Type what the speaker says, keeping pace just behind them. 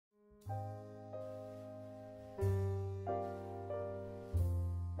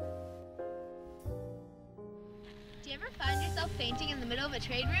Do you ever find yourself fainting in the middle of a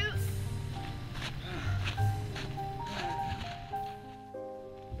trade route?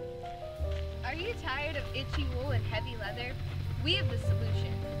 Are you tired of itchy wool and heavy leather? We have the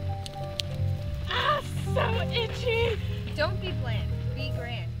solution. Ah, so itchy! Don't be bland, be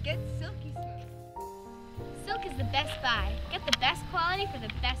grand. Get Silky Smooth. Silk is the best buy. Get the best quality for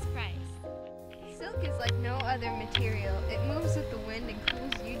the best price. Silk is like no other material. It moves with the wind and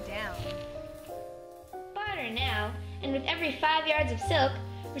cools you down. Barter now, and with every 5 yards of silk,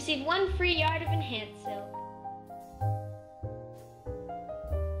 receive 1 free yard of enhanced silk.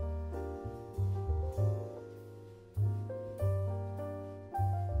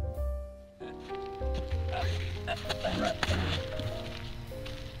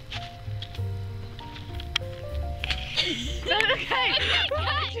 Okay.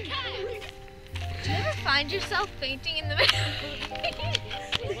 Cut! Do you ever find yourself fainting in the middle?